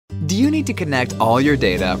Do you need to connect all your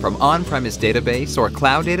data from on-premise database or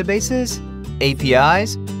cloud databases,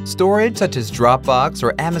 APIs, storage such as Dropbox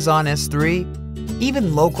or Amazon S3,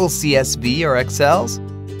 even local CSV or Excels?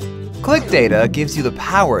 ClicData gives you the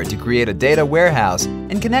power to create a data warehouse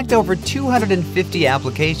and connect over 250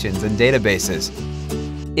 applications and databases.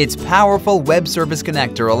 Its powerful web service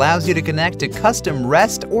connector allows you to connect to custom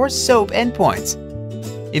REST or SOAP endpoints.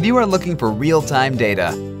 If you are looking for real-time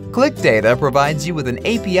data, ClicData provides you with an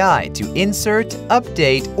API to insert,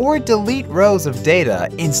 update, or delete rows of data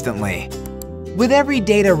instantly. With every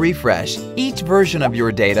data refresh, each version of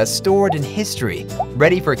your data stored in history,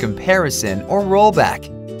 ready for comparison or rollback.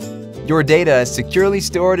 Your data is securely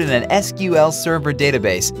stored in an SQL Server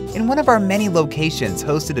database in one of our many locations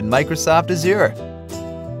hosted in Microsoft Azure.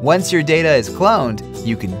 Once your data is cloned,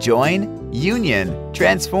 you can join, union,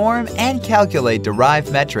 transform, and calculate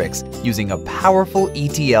derived metrics using a powerful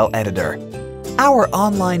ETL editor. Our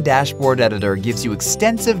online dashboard editor gives you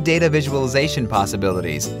extensive data visualization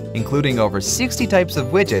possibilities, including over 60 types of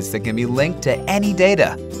widgets that can be linked to any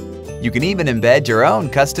data. You can even embed your own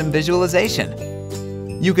custom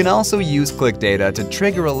visualization. You can also use ClicData to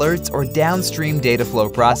trigger alerts or downstream data flow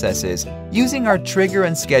processes using our Trigger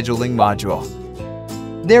and Scheduling module.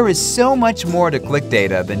 There is so much more to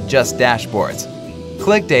ClicData than just dashboards.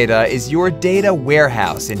 ClicData is your data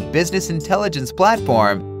warehouse and business intelligence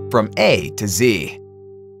platform from A to Z.